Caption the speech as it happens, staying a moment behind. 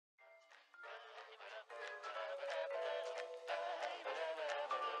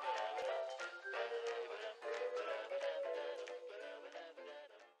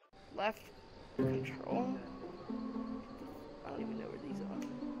Left control. I don't even know where these are.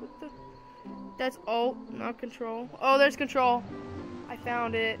 What the? That's alt, not control. Oh, there's control. I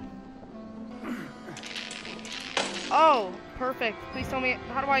found it. Oh, perfect. Please tell me,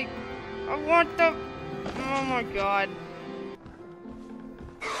 how do I want the, oh my god.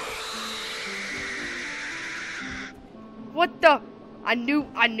 What the? I knew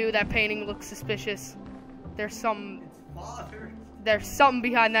that painting looked suspicious. There's something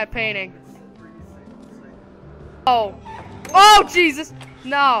behind that painting. Oh. Oh, Jesus.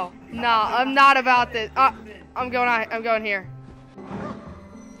 No, I'm not about this. I'm going here.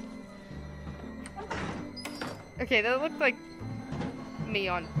 Okay, that looked like me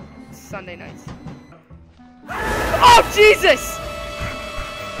on Sunday nights. Oh, Jesus!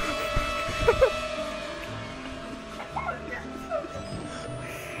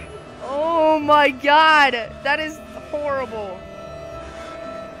 Oh my god, that is horrible.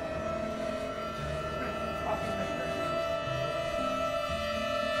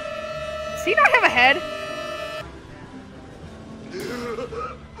 Does he not have a head?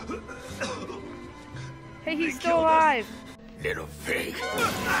 Hey, he's still alive. Little pig.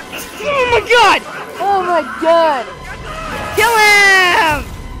 Oh my god! Oh my god! Kill him!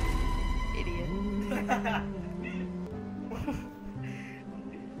 Idiot.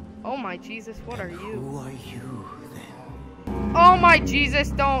 Oh my Jesus, what are you? Who are you then? Oh my Jesus,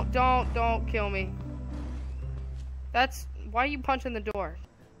 don't kill me. That's, why are you punching the door?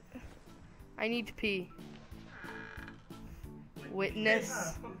 I need to pee.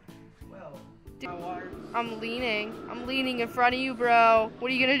 Witness. Dude, I'm leaning in front of you, bro.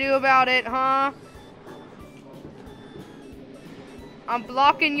 What are you gonna do about it, huh? I'm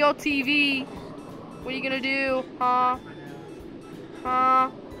blocking your TV. What are you gonna do, huh?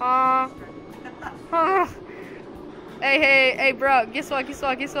 Huh? Hey, bro. Guess what?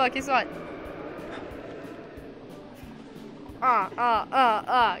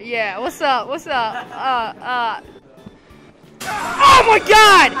 Yeah. What's up? Oh my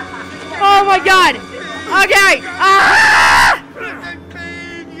god! Oh my god! Okay! Ah!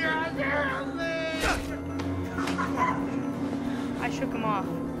 I shook him off.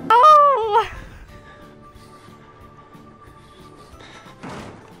 Oh!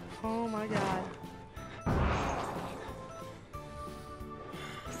 Oh my god.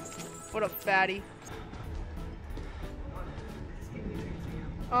 What a fatty.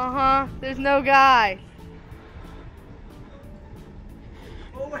 Uh-huh. There's no guy.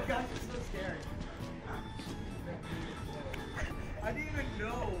 Oh my gosh, it's so scary. I didn't even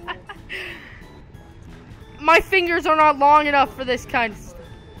know. My fingers are not long enough for this kind of stuff.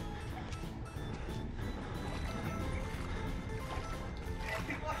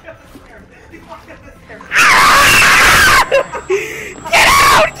 Get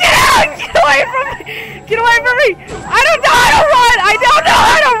out! Get away from me! Get away from me! I don't know how to run! I don't know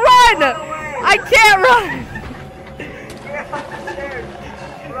how to run! I can't run!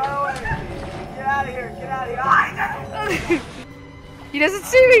 Get out of here! He doesn't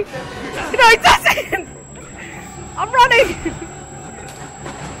see me! No, he doesn't! I'm running!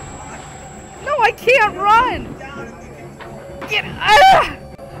 No, I can't run! Get out!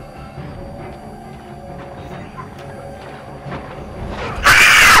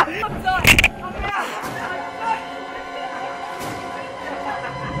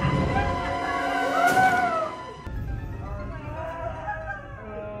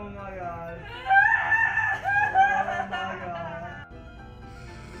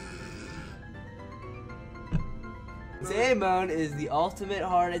 Mode is the ultimate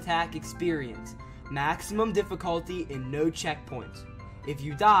heart attack experience. Maximum difficulty and no checkpoints. If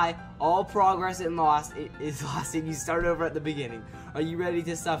you die, all progress is lost and you start over at the beginning. Are you ready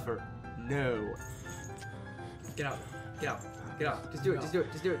to suffer? No. Get out. Just do it.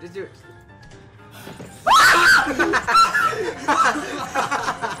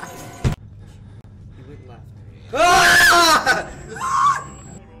 He went left.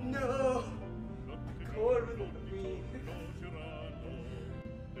 No.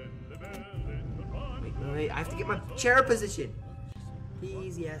 Wait, I have to get my chair position.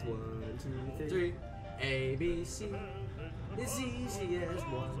 Easy as 1, 2, 3. A, B, C. It's easy as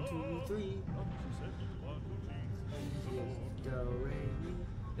 1, 2, 3. Do, re, mi.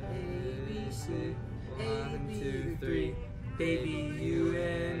 A, B, C. 1, 2, 3. Baby, you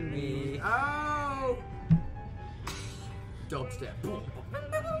and me. Oh! Dubstep.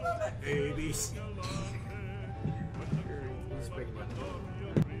 A, B, C.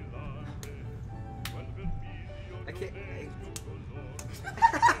 I can't.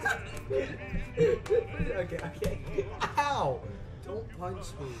 Okay. Ow! Don't punch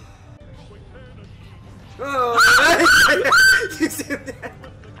me. Oh! You said that.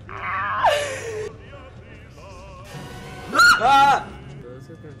 Ah! This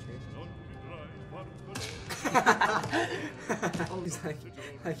is gonna change. Oh, he's like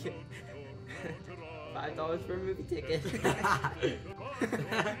 $5 for a movie ticket.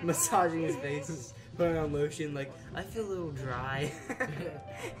 Massaging his face, putting on lotion. Like, I feel a little dry.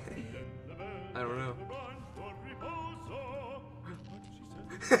 I don't know.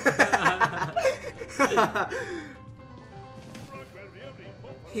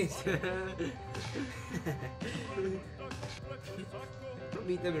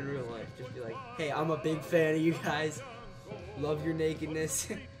 Meet them in real life. Just be like, hey, I'm a big fan of you guys. Love your nakedness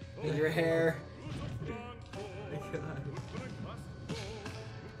and your hair.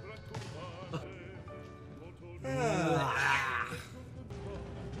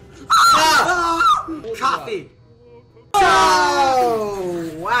 Coffee! Oh,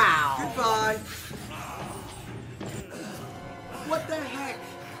 wow. Goodbye! What the heck?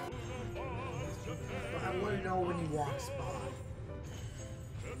 I want to know when he walks by.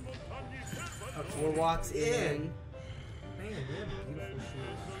 Or walks in. Man, you have beautiful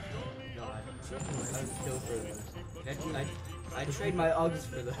shoes. God. I would kill for those. I trade my Uggs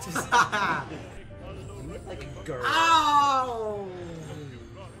for those. You look like a girl. Ow!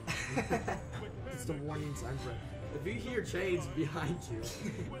 It's the warning sign for if you hear chains behind you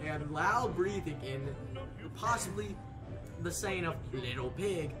and loud breathing and possibly the saying of little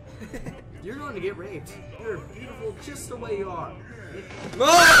pig, you're going to get raped. You're beautiful just the way you are.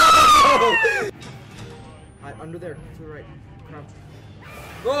 Under there, to the right.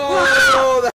 Oh!